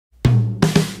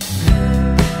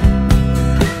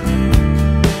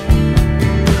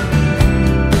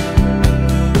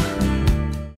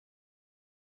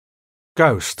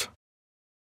Ghost.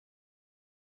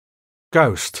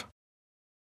 Ghost.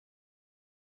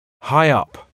 High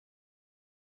up.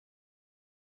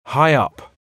 High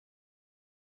up.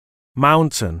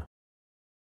 Mountain.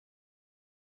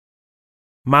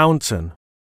 Mountain.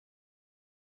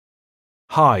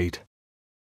 Hide.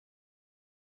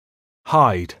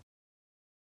 Hide.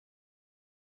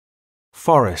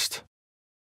 Forest.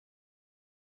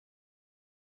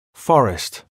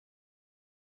 Forest.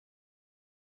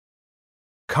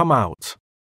 Come out.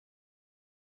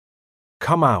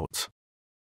 Come out.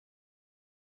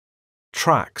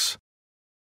 Tracks.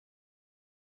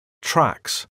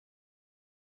 Tracks.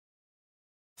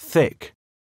 Thick.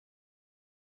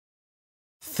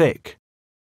 Thick.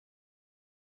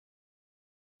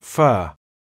 Fur.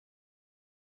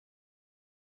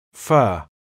 Fur.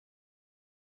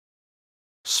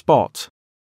 Spot.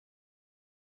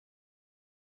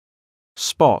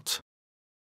 Spot.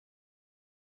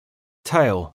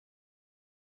 Tail.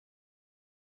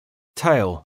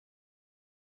 Tail.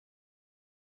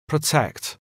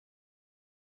 Protect.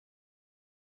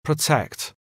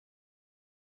 Protect.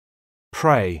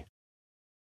 Prey.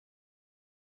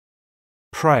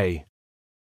 Prey.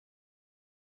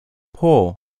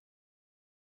 Paw.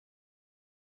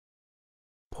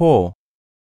 Paw.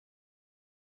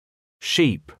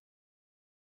 Sheep.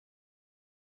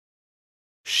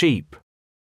 Sheep.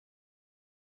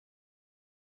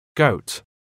 Goat.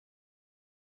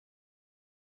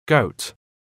 Goat.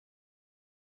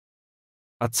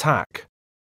 Attack.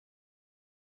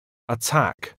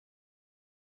 Attack.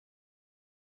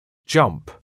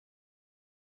 Jump.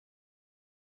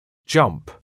 Jump.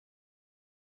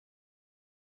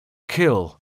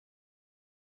 Kill.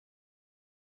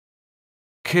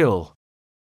 Kill.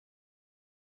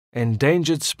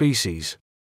 Endangered species.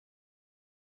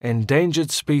 Endangered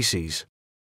species.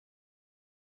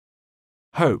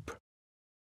 Hope.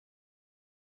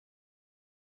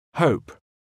 Hope.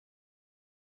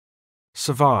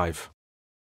 Survive.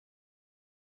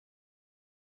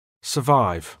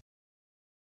 Survive.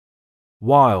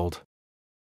 Wild.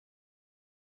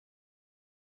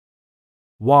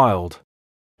 Wild.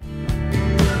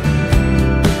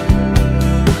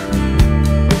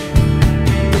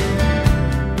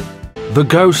 The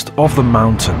ghost of the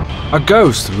mountain. A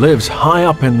ghost lives high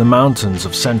up in the mountains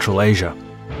of Central Asia.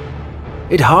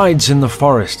 It hides in the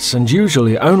forests and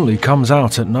usually only comes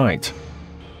out at night.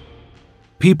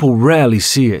 People rarely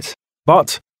see it,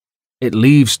 but it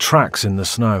leaves tracks in the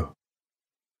snow.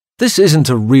 This isn't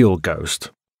a real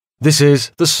ghost. This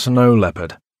is the snow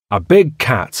leopard, a big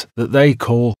cat that they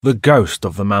call the ghost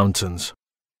of the mountains.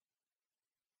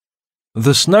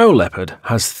 The snow leopard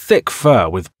has thick fur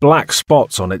with black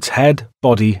spots on its head,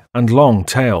 body, and long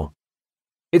tail.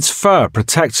 Its fur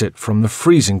protects it from the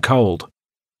freezing cold.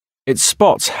 Its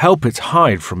spots help it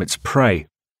hide from its prey.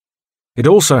 It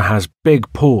also has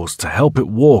big paws to help it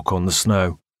walk on the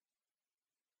snow.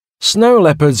 Snow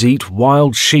leopards eat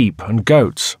wild sheep and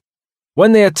goats.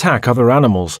 When they attack other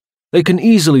animals, they can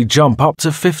easily jump up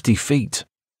to 50 feet.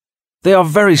 They are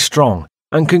very strong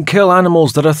and can kill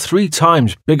animals that are 3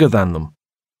 times bigger than them.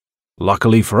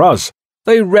 Luckily for us,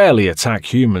 they rarely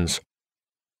attack humans.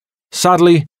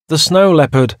 Sadly, the snow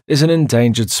leopard is an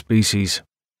endangered species.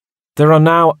 There are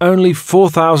now only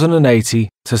 4,080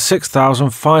 to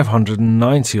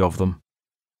 6,590 of them.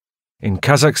 In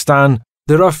Kazakhstan,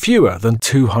 there are fewer than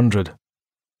 200.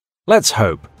 Let's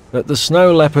hope that the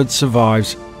snow leopard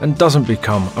survives and doesn't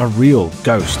become a real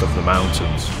ghost of the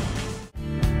mountains.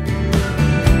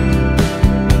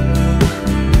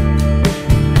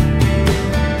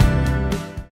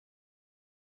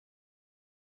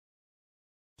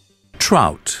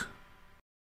 Trout.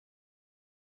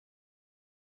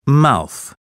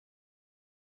 Mouth.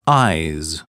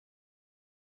 Eyes.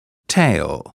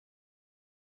 Tail.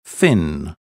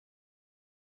 Fin.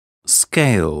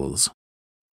 Scales.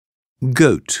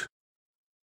 Goat.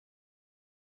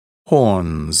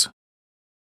 Horns.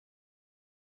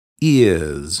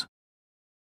 Ears.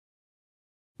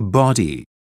 Body.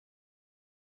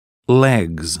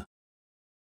 Legs.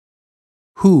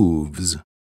 Hooves.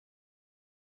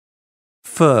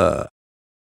 Fur.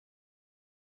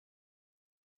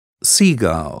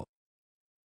 Seagull.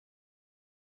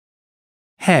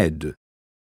 Head.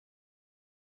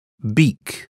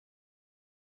 Beak.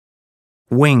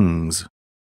 Wings.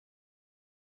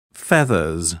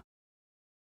 Feathers.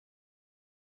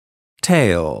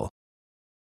 Tail.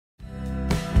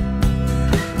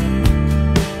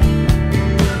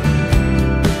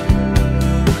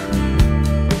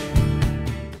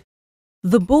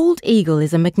 The bald eagle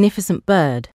is a magnificent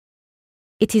bird.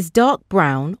 It is dark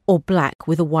brown or black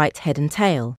with a white head and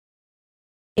tail.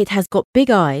 It has got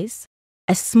big eyes,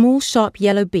 a small sharp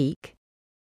yellow beak,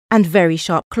 and very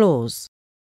sharp claws.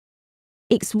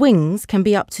 Its wings can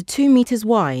be up to 2 meters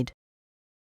wide.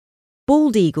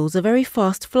 Bald eagles are very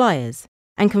fast flyers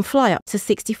and can fly up to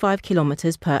 65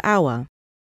 kilometers per hour.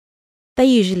 They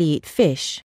usually eat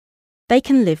fish. They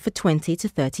can live for 20 to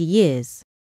 30 years.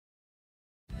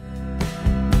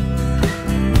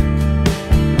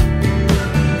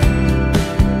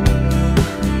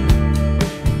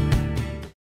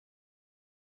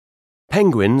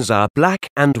 Penguins are black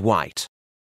and white.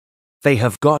 They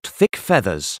have got thick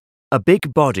feathers, a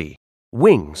big body,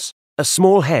 wings, a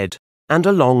small head, and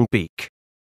a long beak.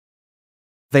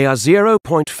 They are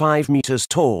 0.5 meters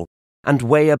tall and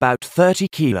weigh about 30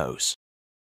 kilos.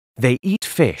 They eat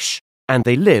fish and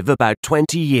they live about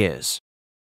 20 years.